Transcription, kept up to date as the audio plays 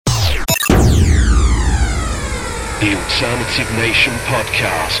The Alternative Nation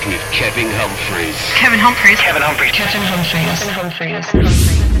Podcast with Kevin Humphreys. Kevin Humphreys. Kevin Humphreys. Kevin Humphreys. Kevin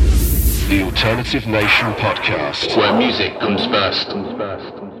Humphreys. The Alternative Nation Podcast. Where music comes first.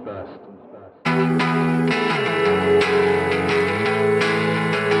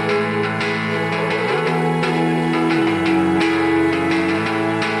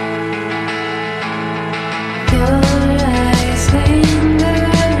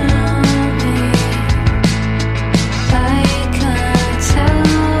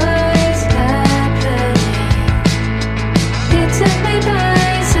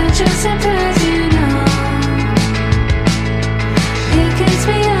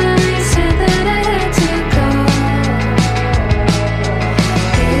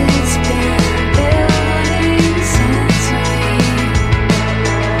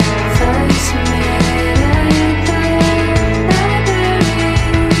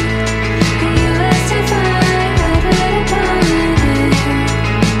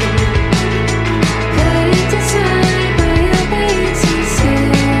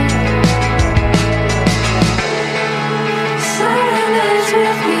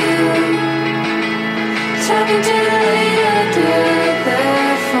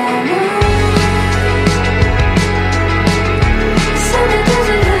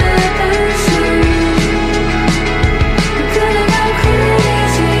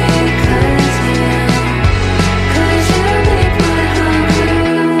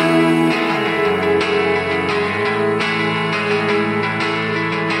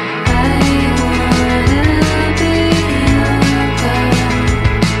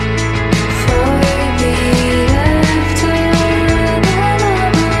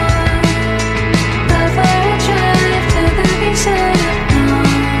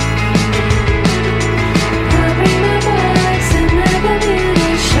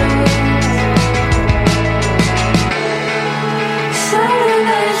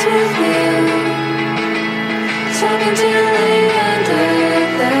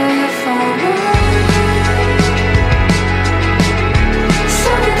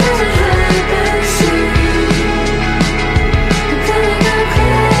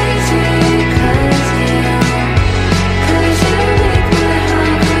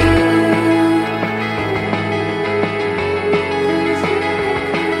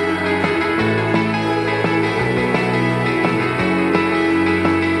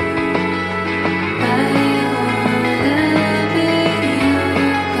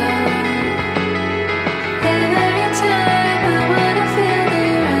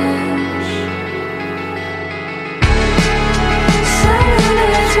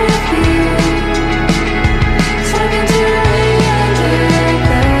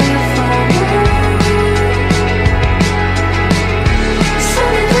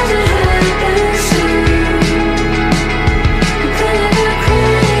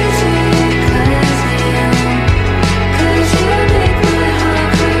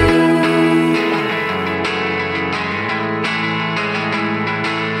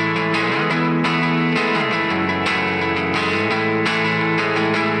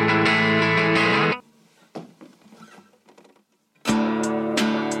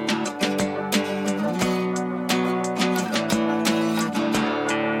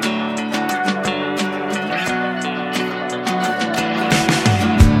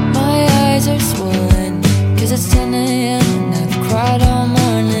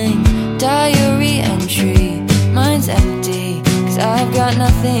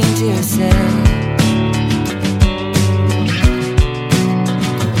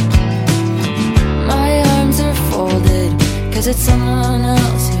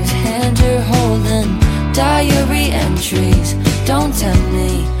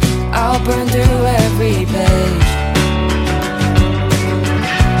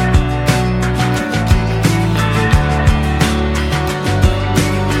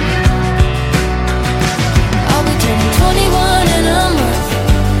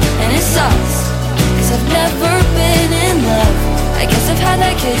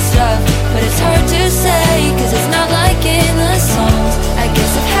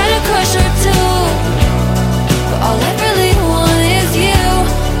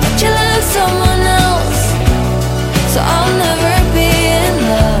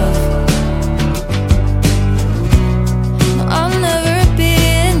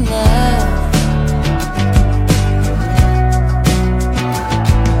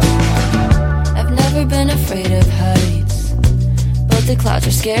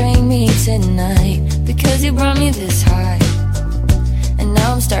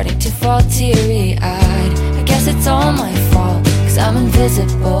 teary-eyed. I guess it's all my fault, 'cause I'm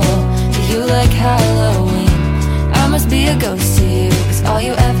invisible to you like Halloween. be a ghost to you, 'cause all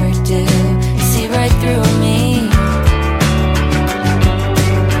you ever do is see right through me.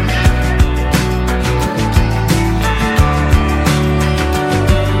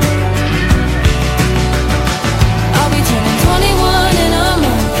 I'll be turning 21 in a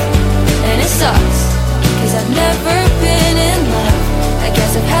month, and it sucks, 'cause I've never been in love. I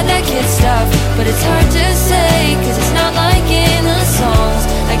guess I've had that kid stuff, but it's hard to say, 'cause it's not like in the songs.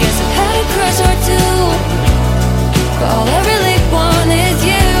 I guess I've had a crush or two, but all I really want is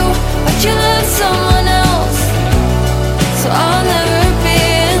you. But you love someone else, so I'll never be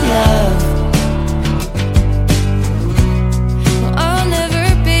in love. No, I'll never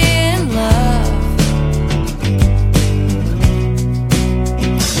be in love.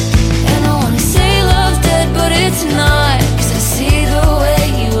 And I wanna say love's dead, but it's not, 'cause I see the way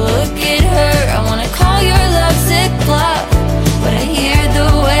you look at her. I wanna call your lovesick bluff, but I hear the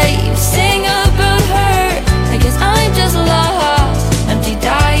way you sing about her. I guess I'm just lost, empty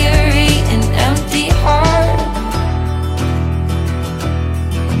diary and empty heart.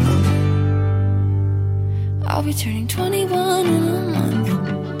 I'll be turning 21 in a month,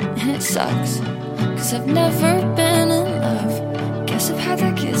 and it sucks, 'cause I've never been in love. Guess I've had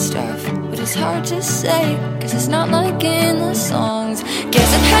that kid stuff, but it's hard to say, 'cause it's not like in the songs.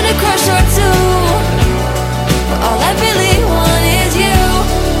 Guess I've had a crush or two, but all I really want is you.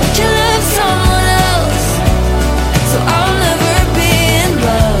 But you love someone else, so I'll never be in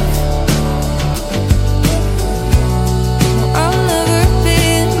love. No, I'll never be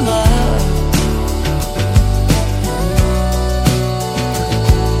in love.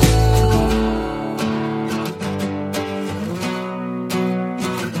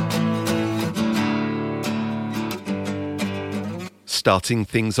 Starting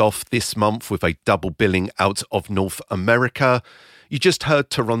things off this month with a double billing out of North America. You just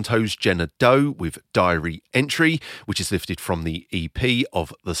heard Toronto's Jenna Doe with Diary Entry, which is lifted from the EP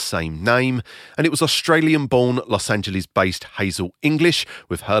of the same name. And it was Australian-born, Los Angeles-based Hazel English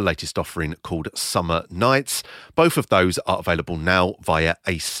with her latest offering called Summer Nights. Both of those are available now via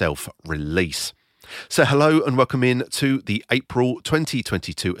a self-release. So hello and welcome in to the April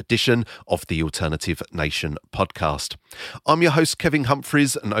 2022 edition of the Alternative Nation podcast. I'm your host Kevin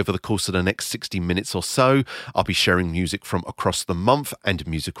Humphreys, and over the course of the next 60 minutes or so, I'll be sharing music from across the month and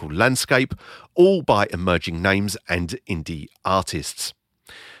musical landscape, all by emerging names and indie artists.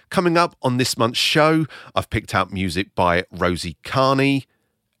 Coming up on this month's show, I've picked out music by Rosie Carney,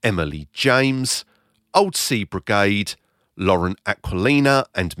 Emily James, Old Sea Brigade, Lauren Aquilina,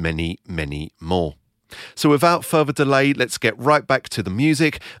 and many, many more. So without further delay, let's get right back to the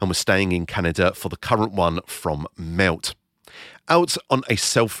music, and we're staying in Canada for the current one from Melt. Out on a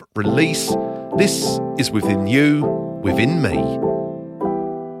self-release, this is Within You, Within Me.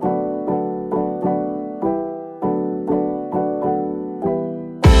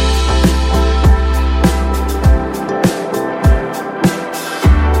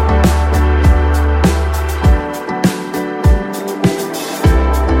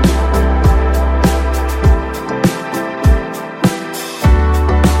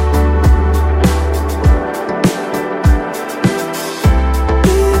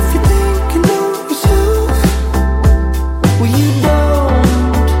 If you think you know yourself, well, you don't.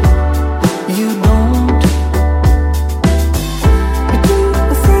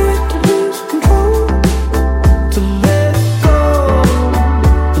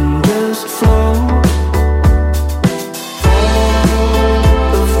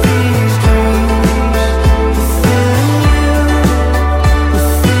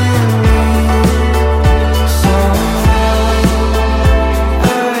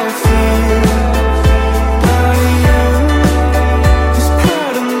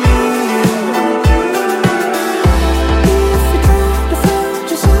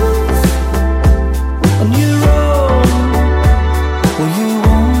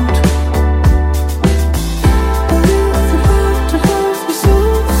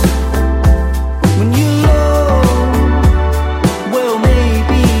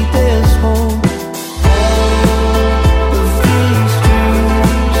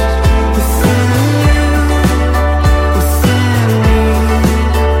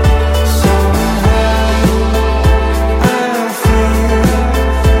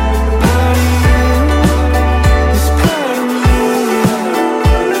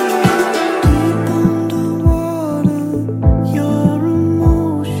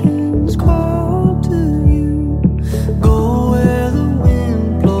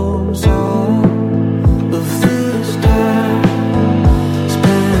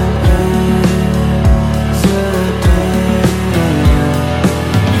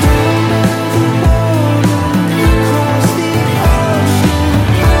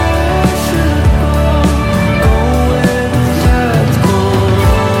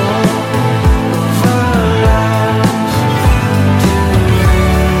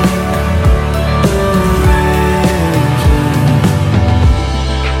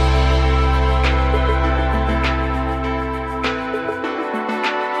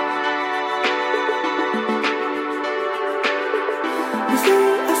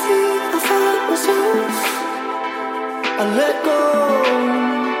 I let go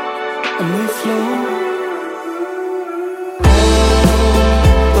and we flow.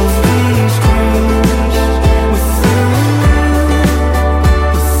 All of these dreams within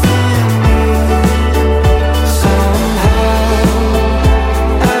me. Somehow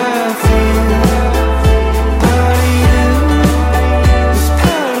I feel part of you is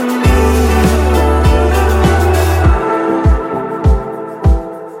part of me.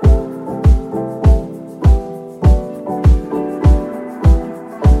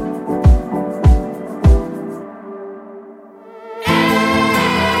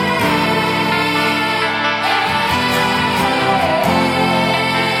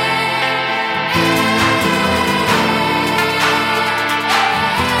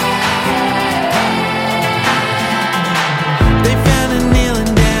 They found her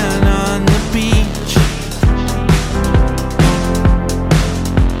kneeling down on the beach.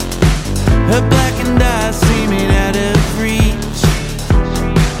 Her blackened eyes seeming out of reach.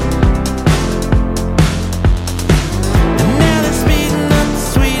 And now they're speeding up the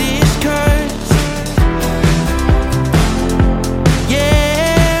Swedish coast.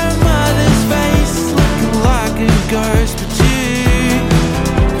 Yeah, her mother's face looking like a ghost. But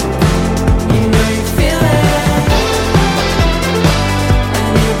you know you feel it. A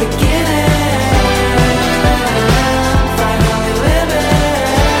new beginning, finally living.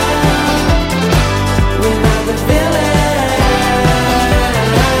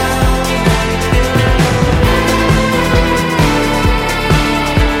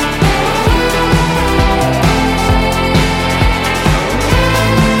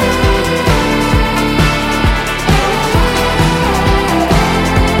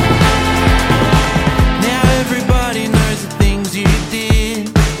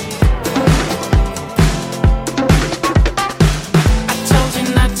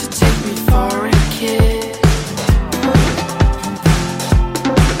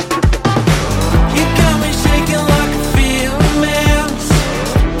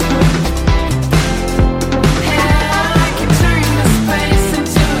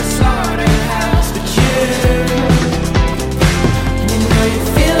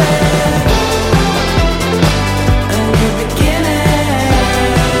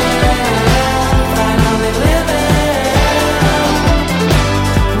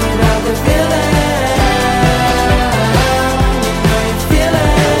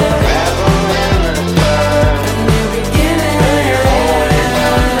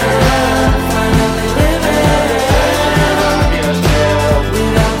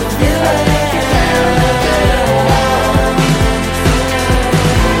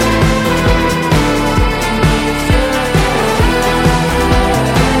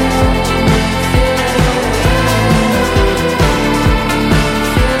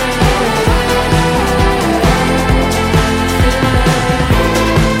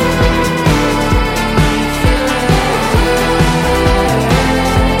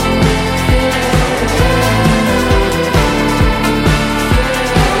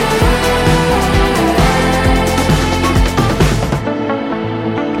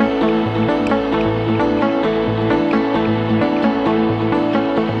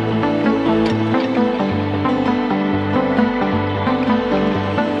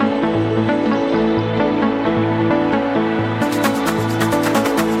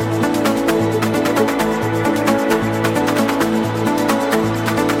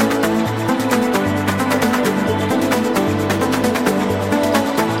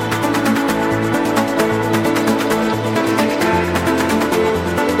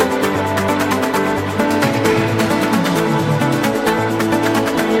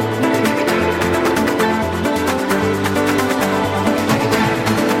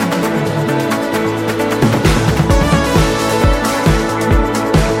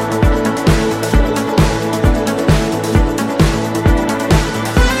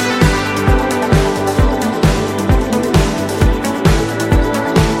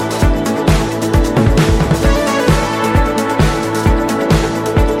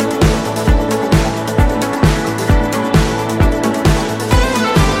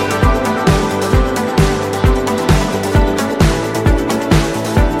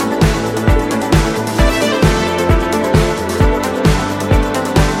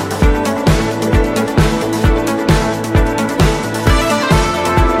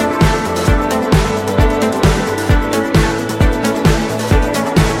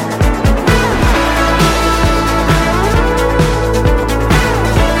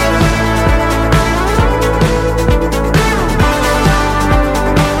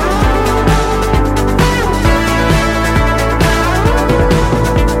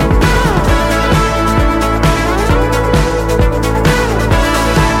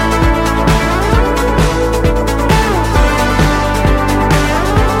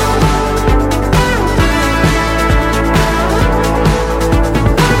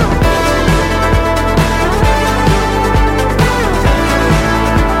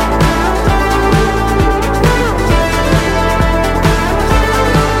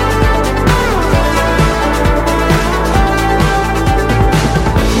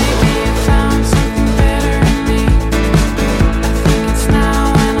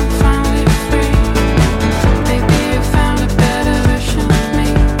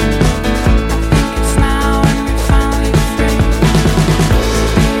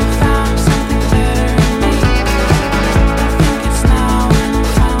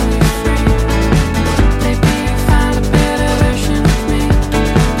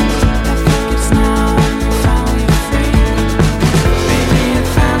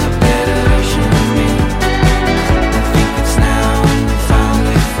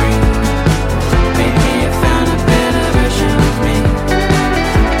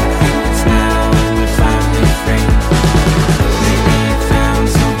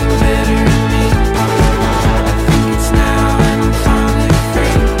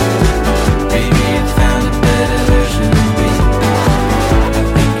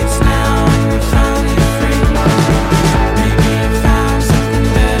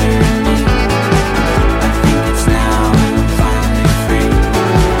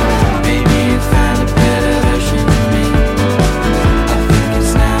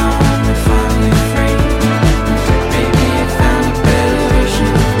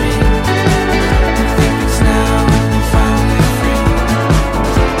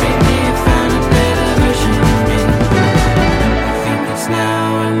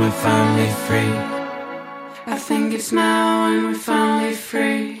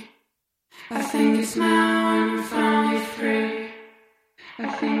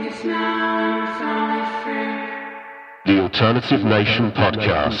 The Alternative Nation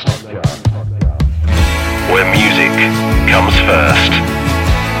Podcast, where music comes first.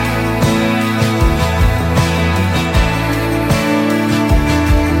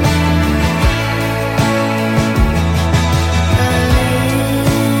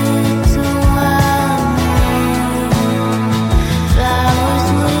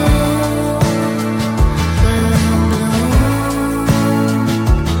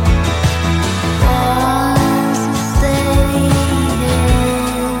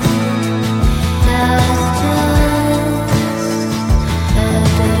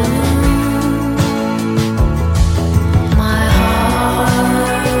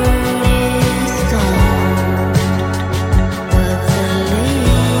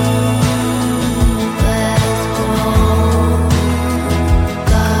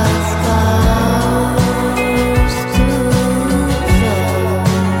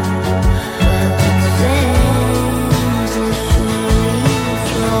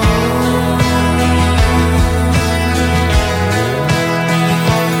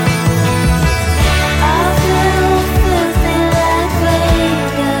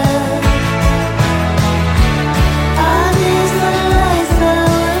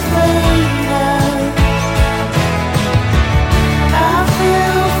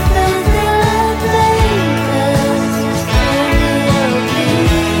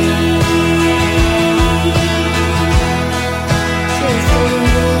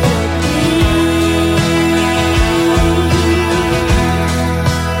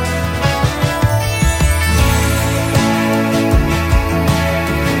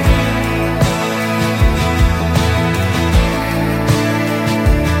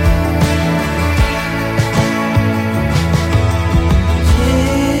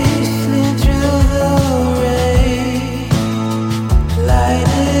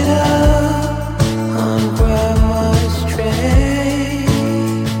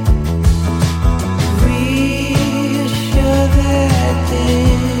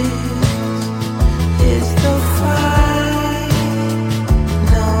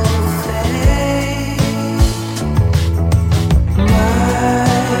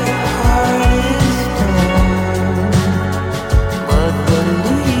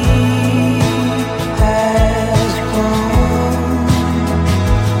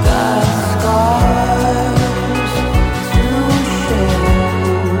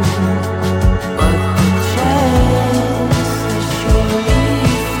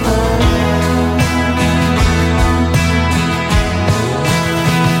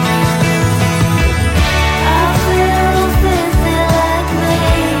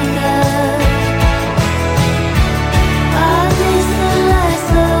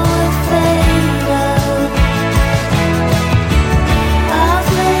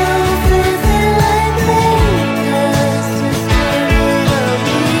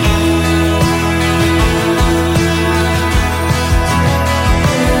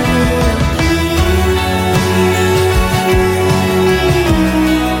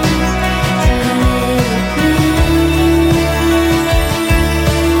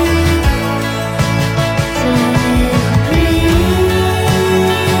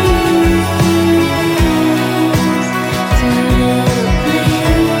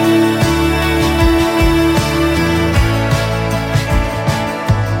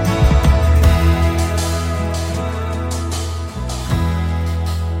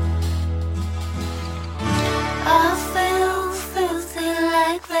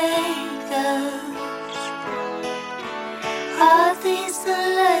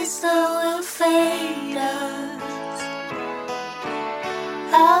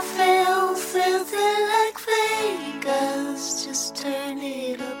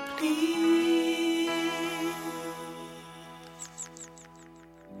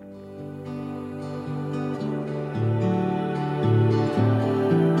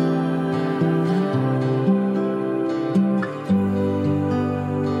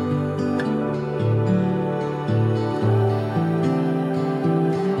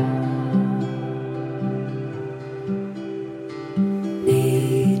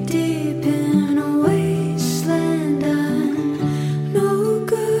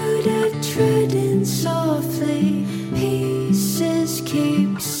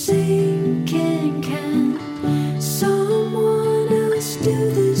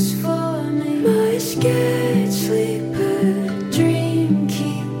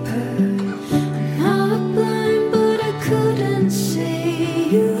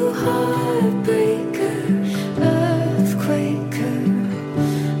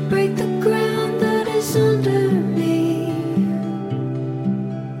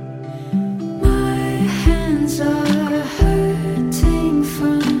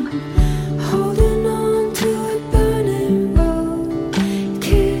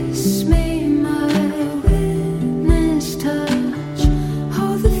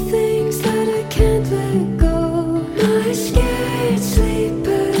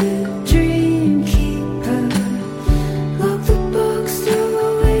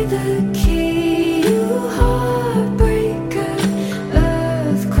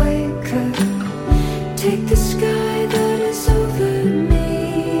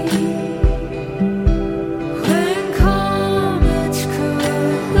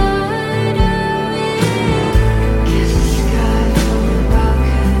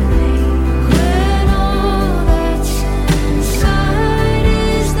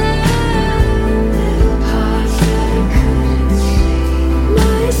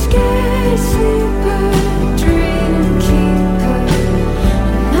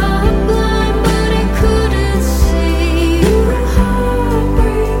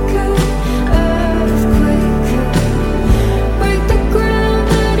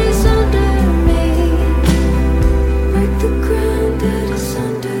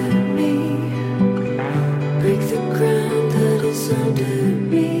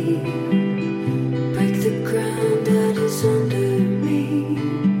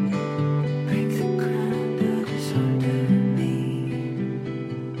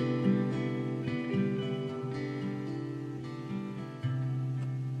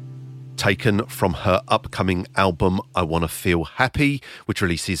 taken from her upcoming album I Wanna Feel Happy, which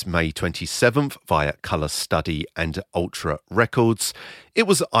releases May 27th via Colour Study and Ultra Records. It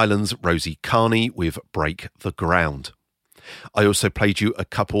was Island's Rosie Carney with Break the Ground. I also played you a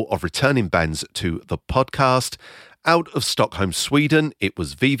couple of returning bands to the podcast. Out of Stockholm, Sweden, it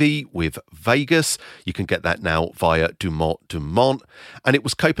was Vivi with Vegas. You can get that now via Dumont. And it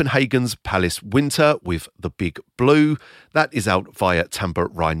was Copenhagen's Palace Winter with The Big Blue. That is out via Timbre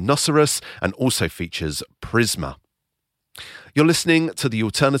Rhinoceros and also features Prisma. You're listening to the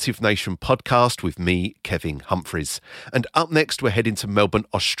Alternative Nation podcast with me, Kevin Humphreys. And up next, we're heading to Melbourne,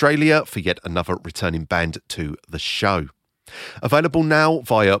 Australia for yet another returning band to the show. Available now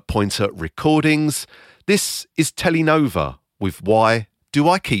via Pointer Recordings. This is Telenova with Why Do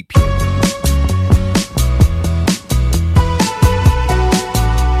I Keep You?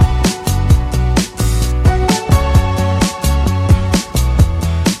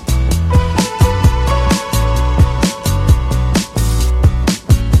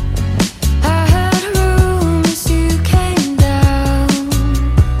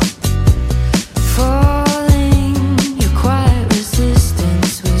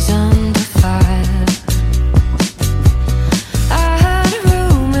 I heard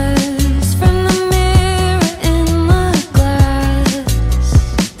rumors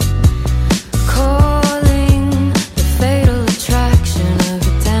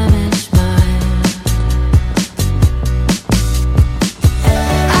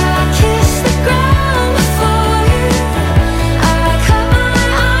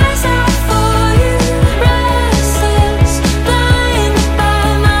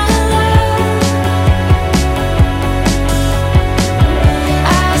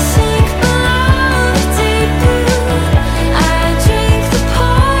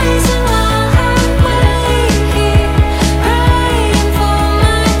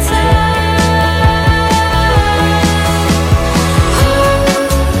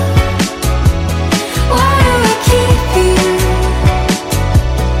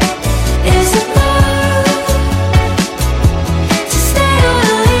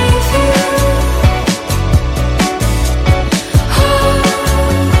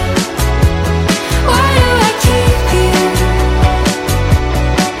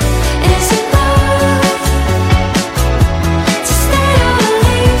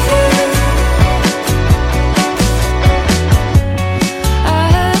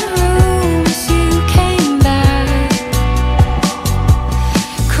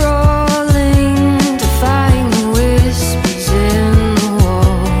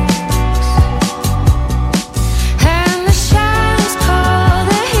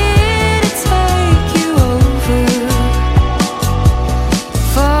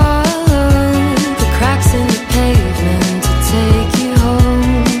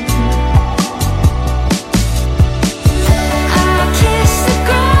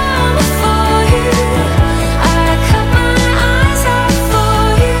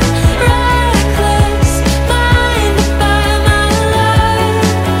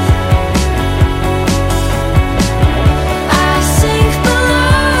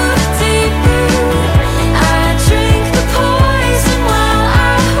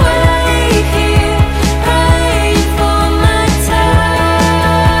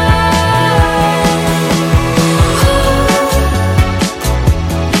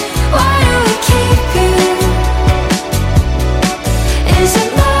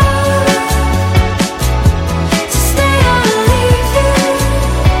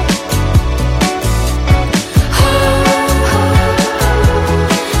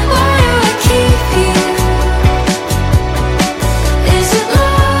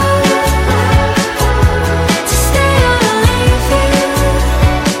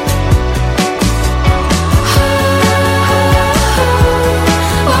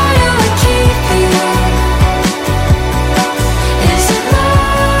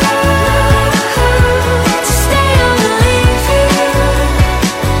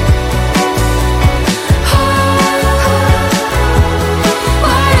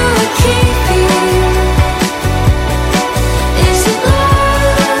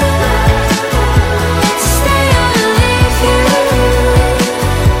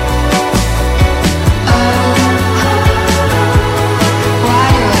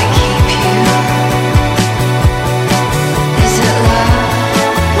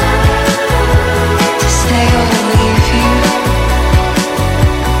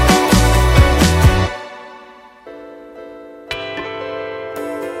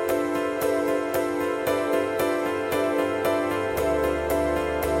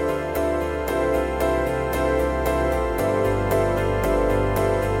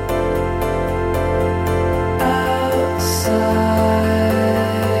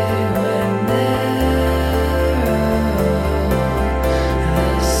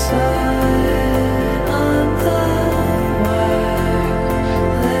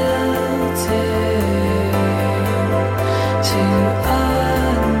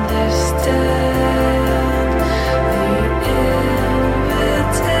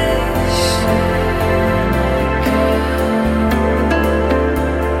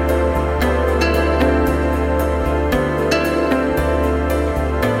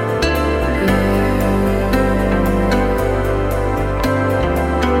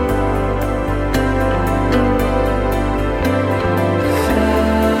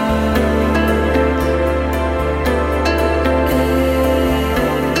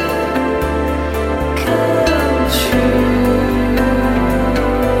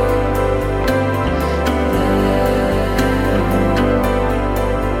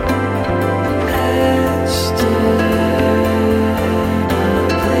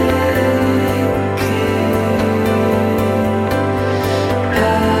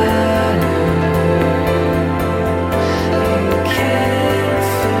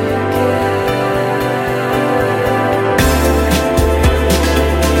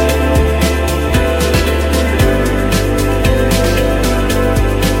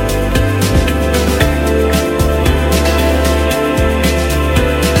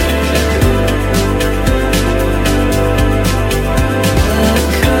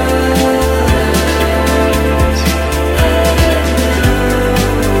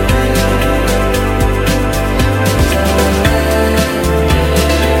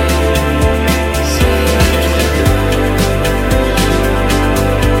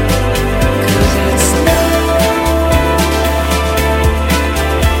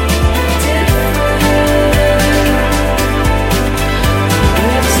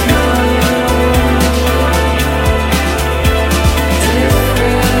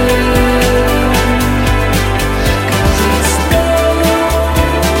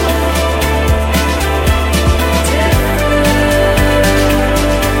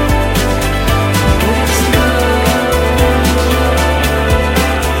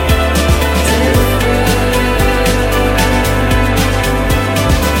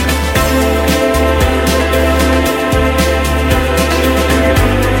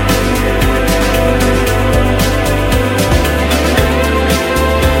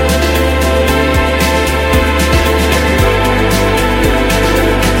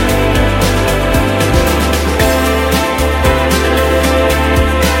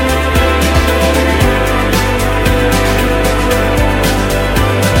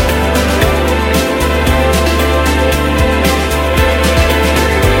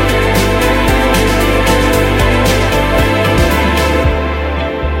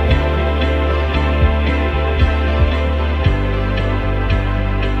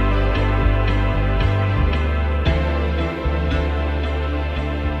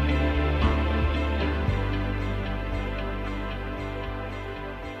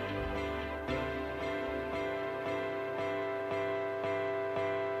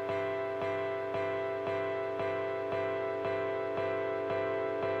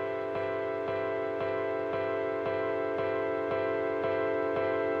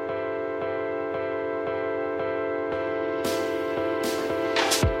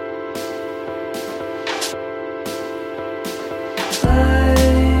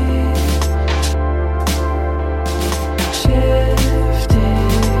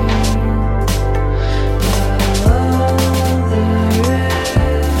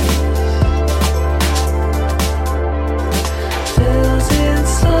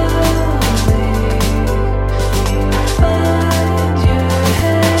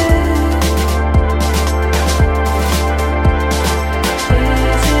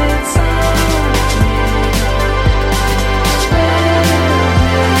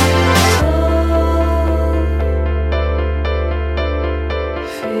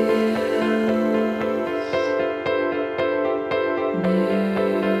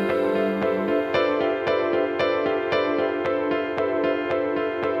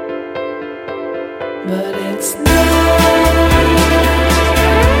but it's not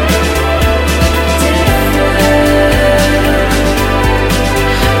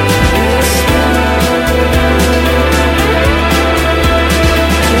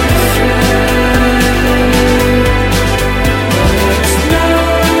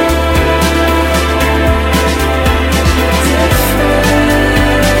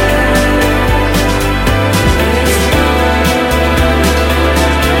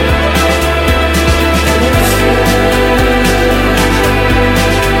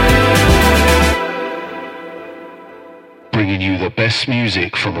bringing you the best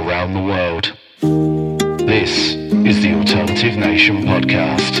music from around the world. This is the Alternative Nation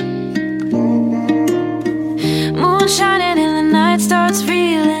Podcast. Moon shining and the night starts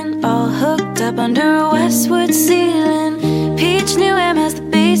reeling, all hooked up under a westwood ceiling. Peach new M as the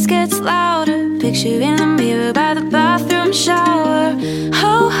bass gets louder, picture in the mirror by the bathroom shower.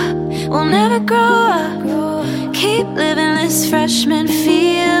 Oh, we'll never grow up, keep living this freshman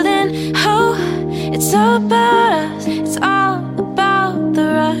feeling. Oh, it's all about us, it's all about the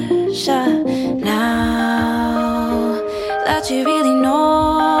rush. Now that you really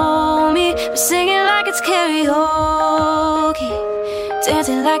know me, we're singing like it's karaoke,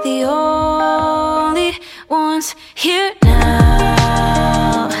 dancing like the only ones here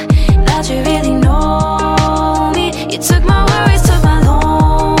now. That you really know me, you took my worries, took my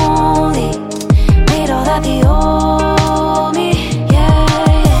lonely, made all that the old me,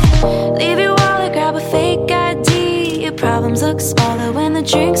 yeah. Leave your wallet, grab a fake ID, your problems look smaller when the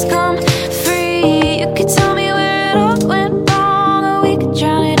drinks come free. You could tell me where it all went wrong, or we could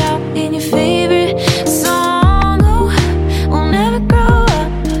drown it out in your favorite song. Oh, we'll never grow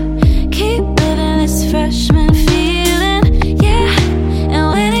up, keep living this freshman feeling, yeah.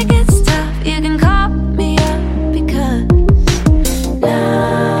 And when it gets tough, you can call me up, because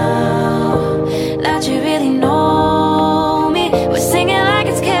now that you really know me, we're singing like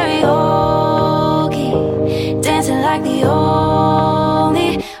it's karaoke, dancing like the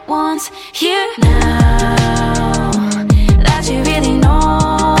only ones here now. That you really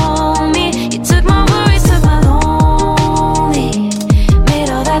know me, you took my worries, took my lonely, made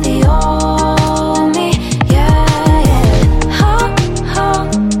all that the old me, yeah, yeah. Ho, ho,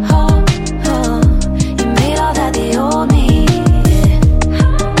 ho, ho, you made all that the old me, yeah. Ho,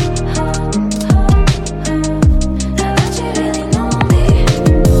 ho, ho, ho, now that you really know me.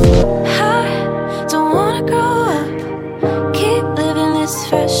 I don't wanna grow up, keep living this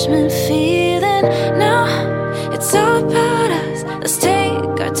freshman feeling. Now it's all about us, let's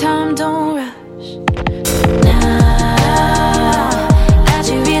take our time, don't rush. Now that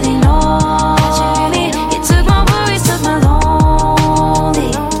you really know me, you took my worries, took my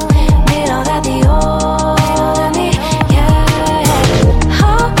lonely, made all that the old me, yeah, yeah.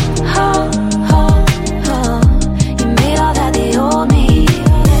 Ho, ho, ho, ho, you made all that the old me,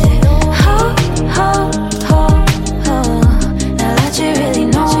 yeah. Ho, ho, ho, ho, now that you really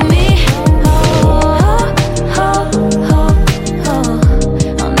know me. Ho, ho, ho,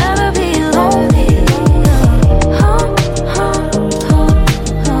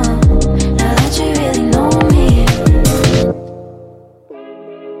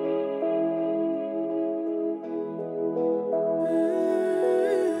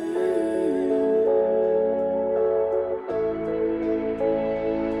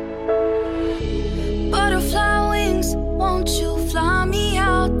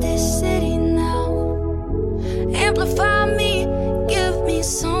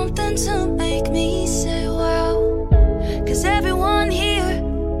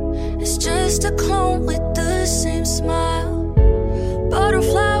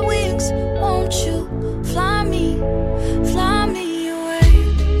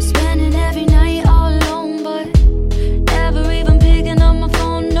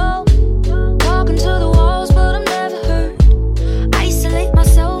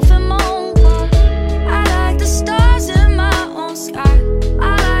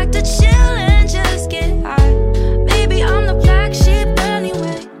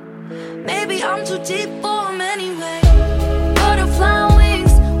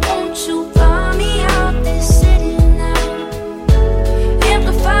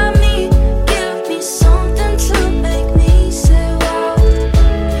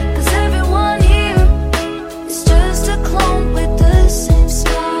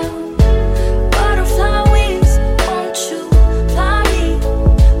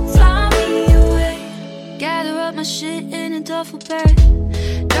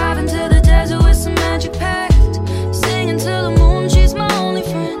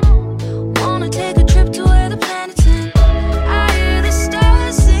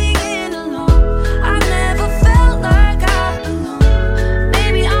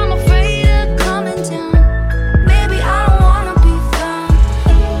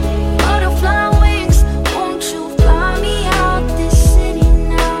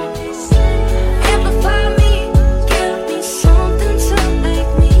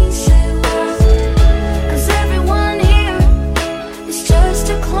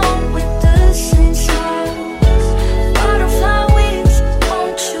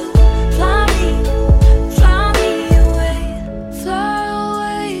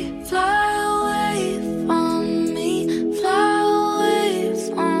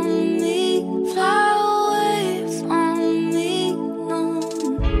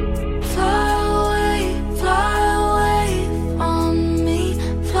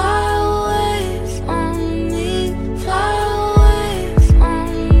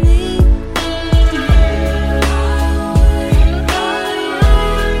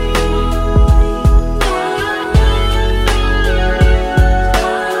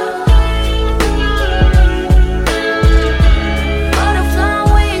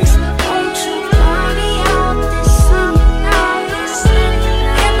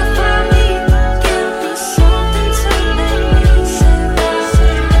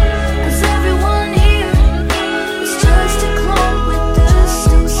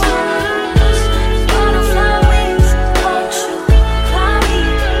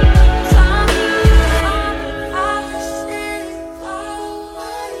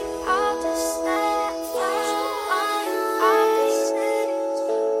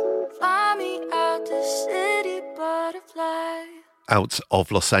 out of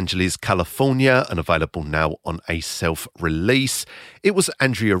Los Angeles, California, and available now on a self-release. It was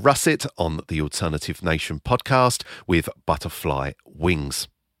Andrea Russett on the Alternative Nation podcast with Butterfly Wings.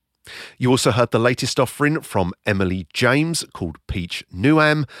 You also heard the latest offering from Emily James called Peach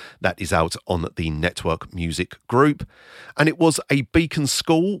Nuam. That is out on the Network Music Group. And it was A Beacon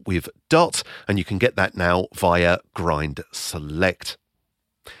School with Dot, and you can get that now via Grind Select.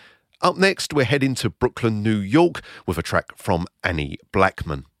 Up next, we're heading to Brooklyn, New York with a track from Annie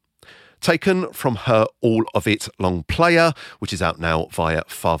Blackman. Taken from her All of It long player, which is out now via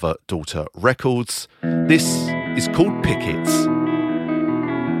Father-Daughter Records. This is called Pickets.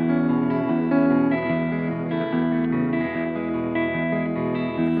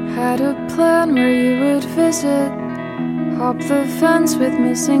 Had a plan where you would visit, hop the fence with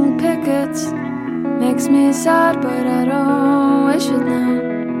missing pickets. Makes me sad, but I don't wish it now.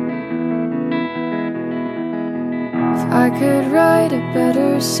 If I could write a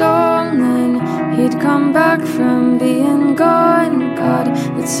better song, then he'd come back from being gone. God,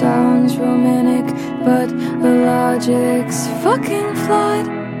 it sounds romantic, but the logic's fucking flawed.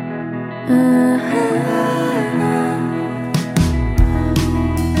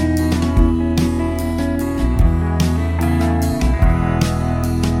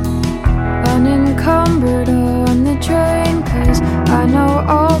 Unencumbered on the train, 'cause I know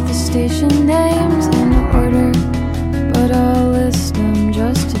all the station names in order, but I'll list them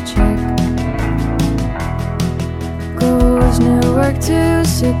just to check. Goes Newark to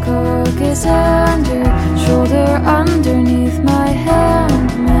Secaucus and your shoulder underneath my hand.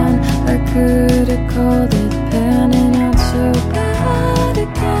 Man, I could've called it panning out so bad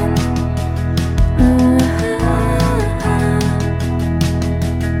again.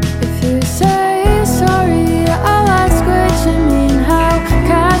 If you say sorry, I'll ask what you mean. How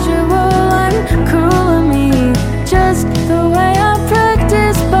casual and cool of me. Just the way I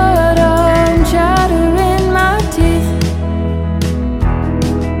practice, but I'm chattering my teeth.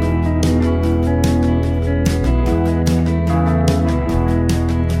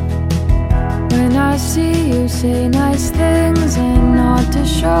 When I see you say nice things and nod to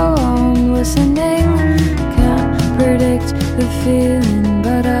show I'm listening. Can't predict the feeling,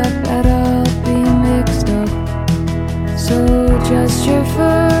 but I bet I'll be mixed up. So gesture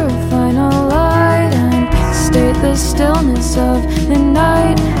for a final light and state the stillness of the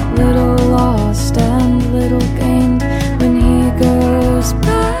night. Little lost and little gained when he goes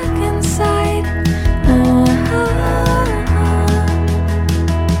back inside.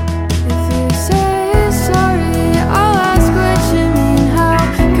 If you say sorry, I'll ask what you mean. How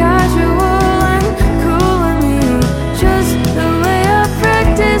casual and cool of me. Just the way I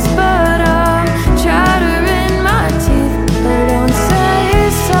practice, but I'm chattering my teeth. But don't say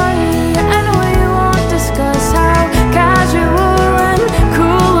sorry, and we won't discuss how casual and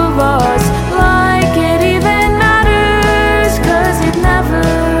cool of us. Like it even matters, 'cause it'd never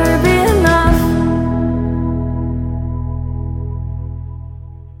be enough.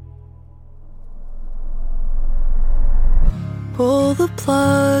 Pull the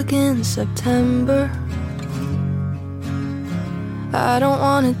plug in September. I don't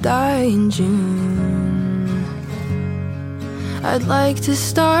wanna die in June. I'd like to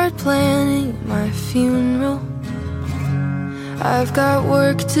start planning my funeral. I've got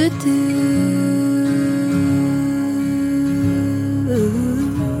work to do.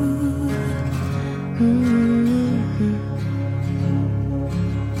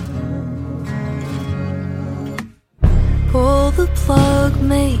 Pull the plug,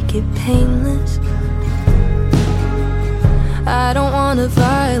 make it painless. I don't want a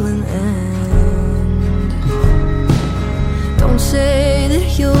violent end. Don't say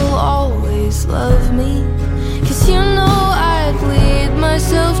that you'll always love me, 'cause you know I'd bleed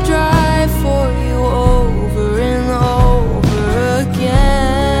myself dry for you over and over again.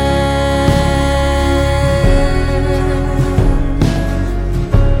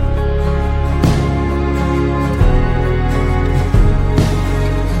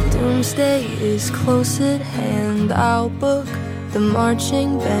 Doomsday is close at hand. I'll book the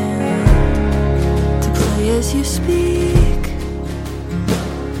marching band to play as you speak.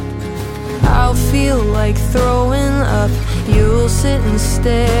 I'll feel like throwing up. You'll sit and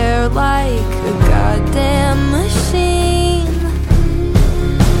stare like a goddamn machine.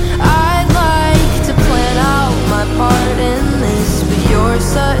 I'd like to plan out my part in this, but you're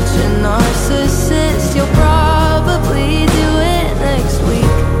such a narcissist. You'll probably do it next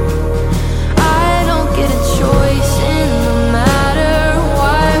week. I don't get a choice in the matter.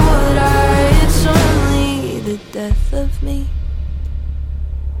 Why would I? It's only the death of me.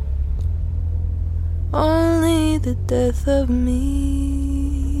 Only the death of me.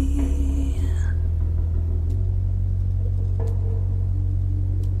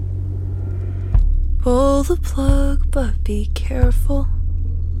 Pull the plug, but be careful.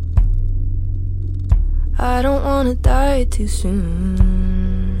 I don't wanna die too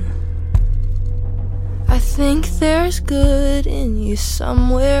soon. I think there's good in you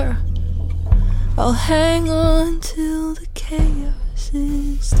somewhere. I'll hang on till the chaos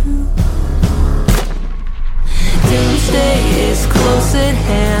is through. Doomsday is close at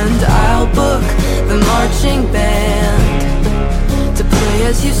hand. I'll book the marching band to play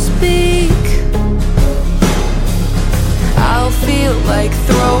as you speak. I'll feel like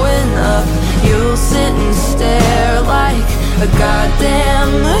throwing up. You'll sit and stare like a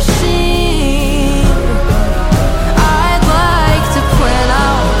goddamn machine. I'd like to plan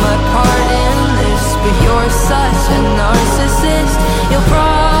out my part in this, but you're such a narcissist. You'll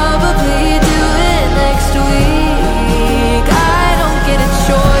probably do it next week. I don't get a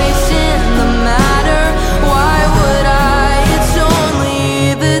choice in the matter. Why would I? It's only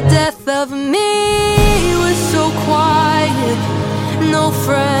the death of me. Was so quiet, no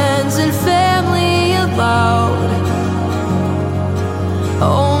friends and family allowed.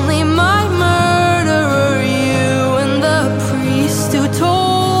 Only my murderer, you, and the priest who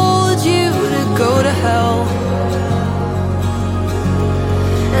told you to go to hell.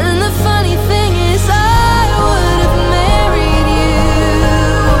 And the funny thing is, I would have married you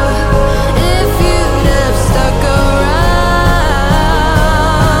if you'd have stuck around.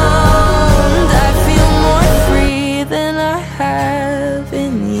 I feel more free than I have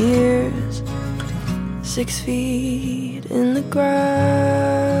in years. 6 feet in the ground.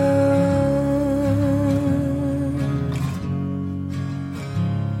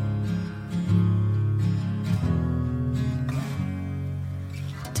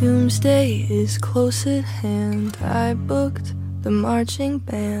 Doomsday is close at hand. I booked the marching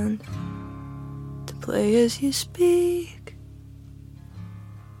band to play as you speak.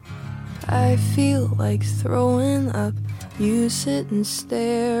 I feel like throwing up. You sit and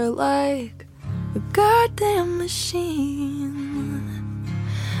stare like a goddamn machine.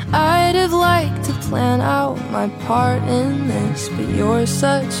 I'd have liked to plan out my part in this, but you're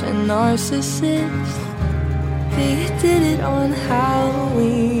such a narcissist. They did it on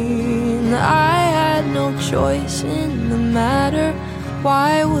Halloween. I had no choice in the matter.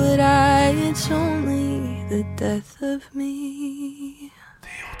 Why would I? It's only the death of me.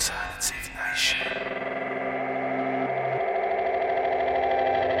 The Alternative Nation.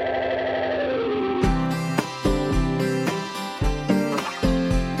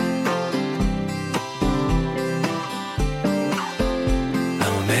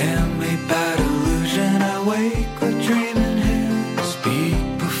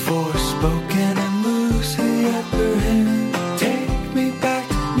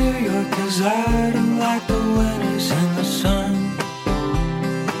 I don't like the winners in the sun.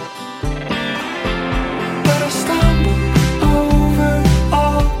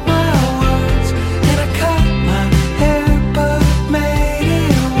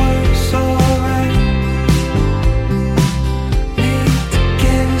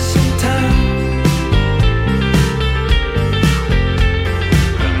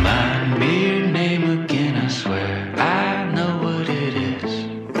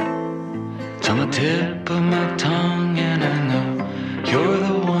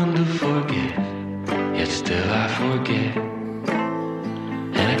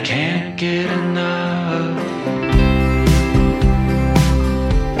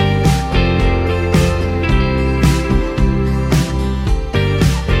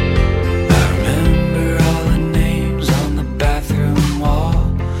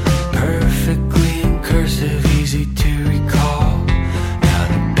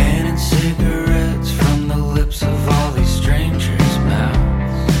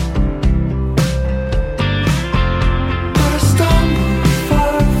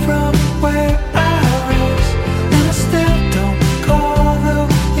 where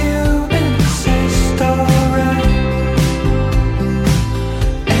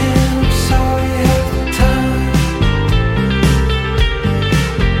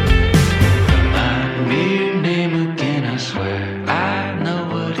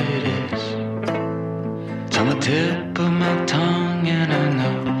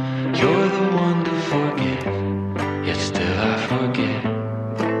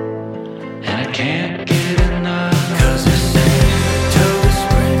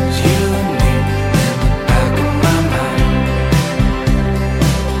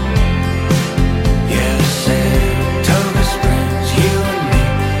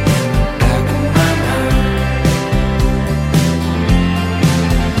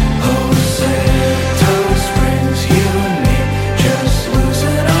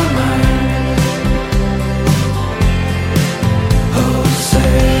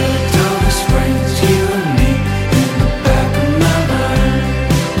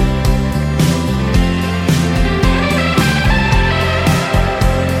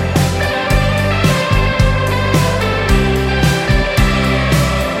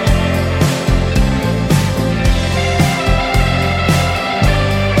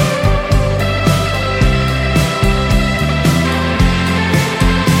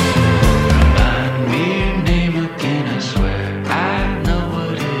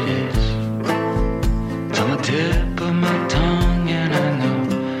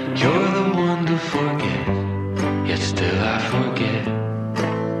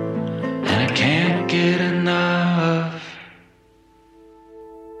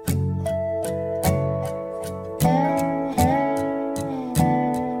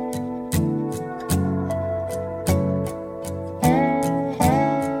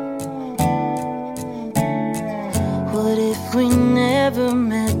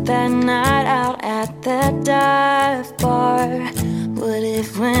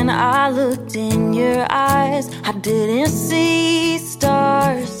when I looked in your eyes, I didn't see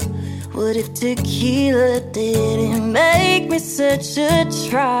stars. What if tequila didn't make me such a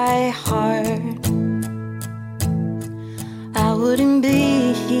try-hard? I wouldn't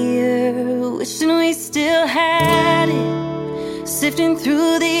be here, wishing we still had it, sifting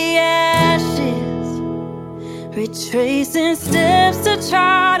through the ashes, retracing steps to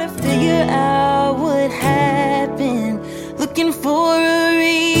try to figure out what happened, looking for a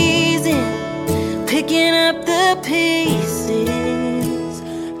reason, picking up the pieces.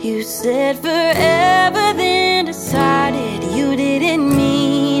 You said forever, then decided you didn't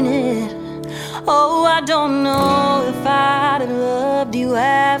mean it. Oh, I don't know if I'd have loved you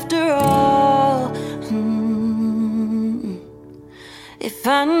after all. If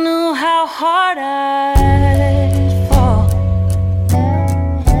I knew how hard I'd fall.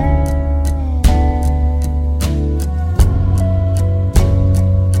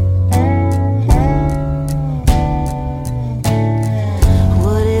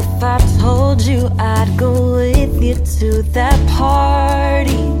 What if I told you I'd go with you to that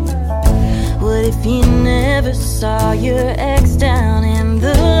party? What if you never saw your ex down in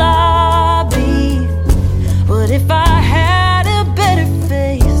the lobby? What if I had a better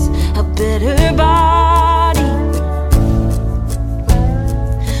face, a better body?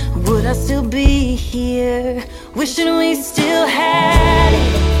 Would I still be here, wishing we still had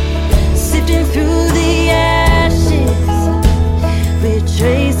it, sifting through the ashes,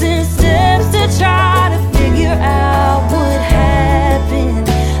 retracing steps to try to figure out what happened,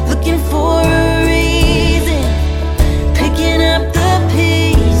 looking for a reason, picking up the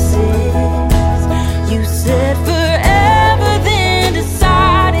pieces. You said forever, then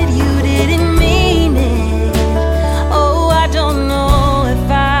decided you didn't mean it. Oh, I don't know if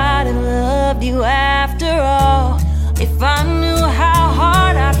I'd have loved you after all. If I knew how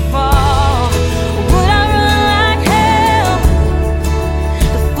hard I'd fall, would I run like hell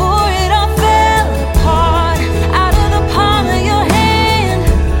before it all fell apart, out of the palm of your hand,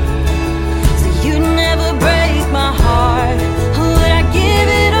 so you'd never break my heart? Would I give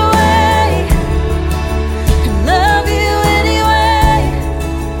it away and love you anyway,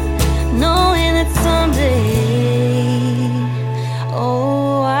 knowing that someday,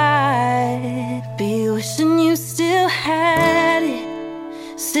 oh, I'd be wishing you still had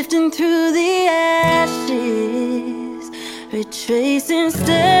it, sifting through the ashes, retracing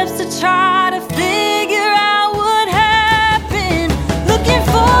steps to try to figure out what happened, looking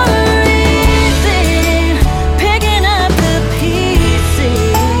for a reason, picking up the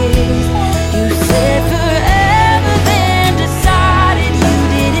pieces. You said forever, then decided you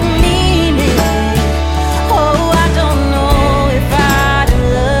didn't mean it. Oh, I don't know if I'd have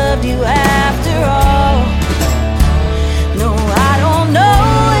loved you after all. No, I don't know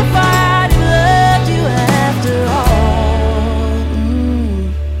if I'd have loved you after all.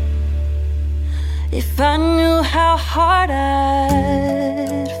 If I knew how hard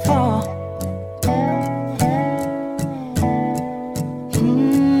I'd fall.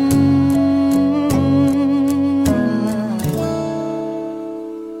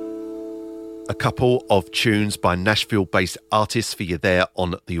 A couple of tunes by Nashville-based artists for you there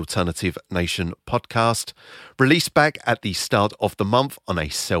on the Alternative Nation podcast. Released back at the start of the month on a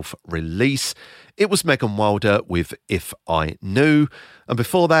self-release, it was Megan Wilder with If I Knew. And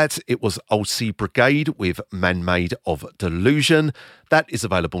before that, it was Old Sea Brigade with Man-Made of Delusion. That is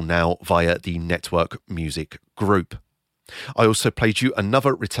available now via the Network Music Group. I also played you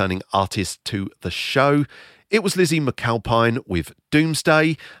another returning artist to the show. It was Lizzie McAlpine with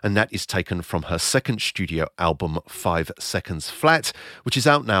Doomsday, and that is taken from her second studio album, 5 Seconds Flat, which is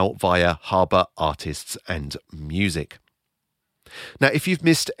out now via Harbour Artists and Music. Now, if you've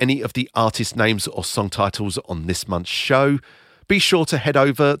missed any of the artist names or song titles on this month's show, be sure to head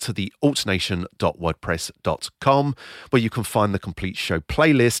over to the altnation.wordpress.com, where you can find the complete show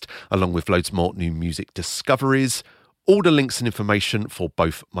playlist, along with loads more new music discoveries, all the links and information for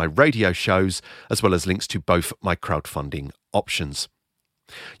both my radio shows, as well as links to both my crowdfunding options.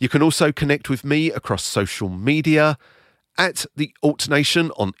 You can also connect with me across social media at the Alt Nation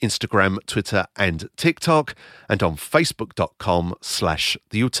on Instagram, Twitter and TikTok, and on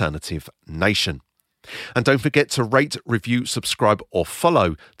facebook.com/The Alternative Nation. And don't forget to rate, review, subscribe or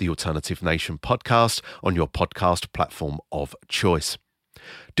follow the Alternative Nation podcast on your podcast platform of choice.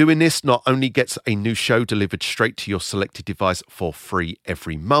 Doing this not only gets a new show delivered straight to your selected device for free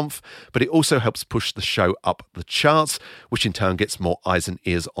every month, but it also helps push the show up the charts, which in turn gets more eyes and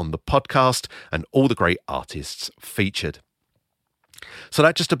ears on the podcast and all the great artists featured. So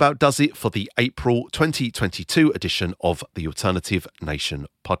that just about does it for the April 2022 edition of the Alternative Nation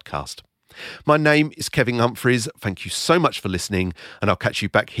podcast. My name is Kevin Humphreys. Thank you so much for listening, and I'll catch you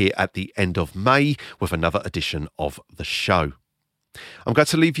back here at the end of May with another edition of the show. I'm going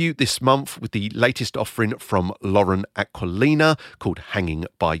to leave you this month with the latest offering from Lauren Aquilina called Hanging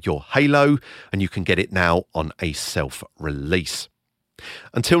by Your Halo, and you can get it now on a self-release.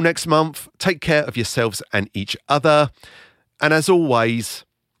 Until next month, take care of yourselves and each other. And as always,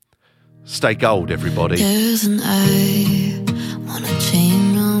 stay gold, everybody. There's an eye on a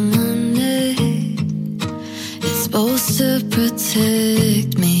chain on my neck. It's supposed to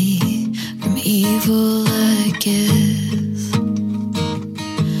protect me from evil, I guess.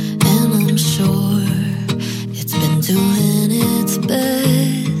 And I'm sure it's been doing its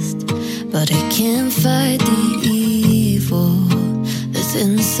best, but it can't fight the evil that's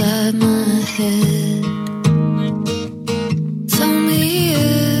inside my head.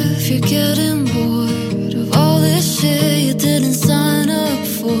 You're getting bored of all this shit you didn't sign up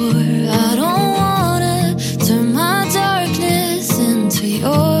for. I don't wanna turn my darkness into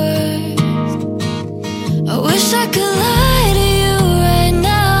yours. I wish I could lie to you right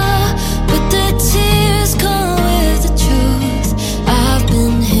now, but the tears come with the truth. I've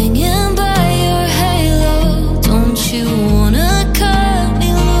been hanging by your halo. Don't you wanna cut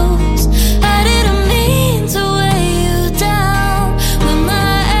me loose? I didn't mean to weigh you down with my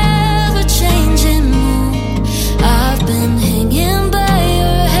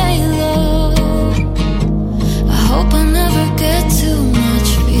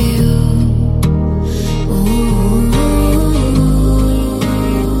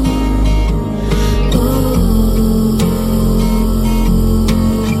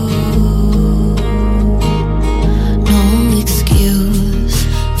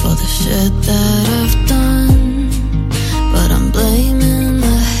that I've done, but I'm blaming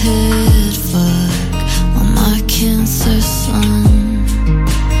the head fuck on my cancer son.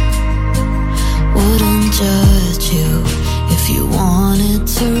 Wouldn't judge you if you wanted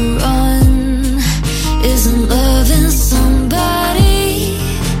to run. Isn't loving somebody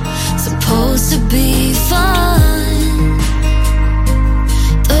supposed to be fun?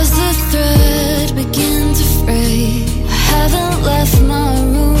 Does the thread begin to fray? I haven't left my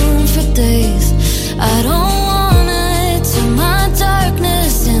room for days. I don't wanna turn my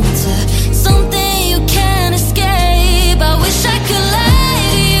darkness into something you can't escape. I wish I could lie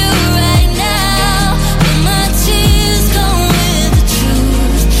to you right now, but my tears come with the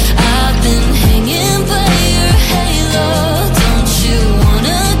truth. I've been hanging by your halo. Don't you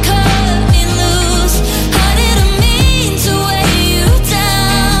wanna cut me loose? I didn't mean to weigh you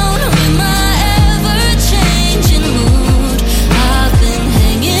down with my ever-changing mood. I've been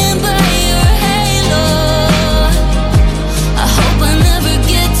hanging by your halo. I hope I never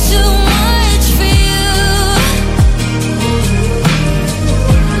get too much for you.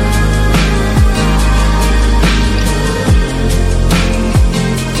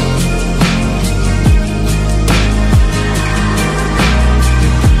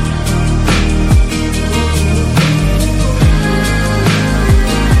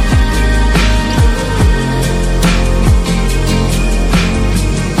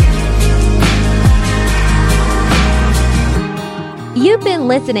 You've been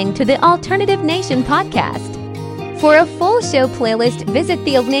listening to the Alternative Nation podcast. For a full show playlist, visit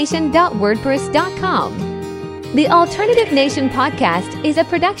thealnation.wordpress.com. The Alternative Nation podcast is a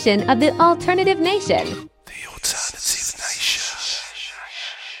production of the Alternative Nation.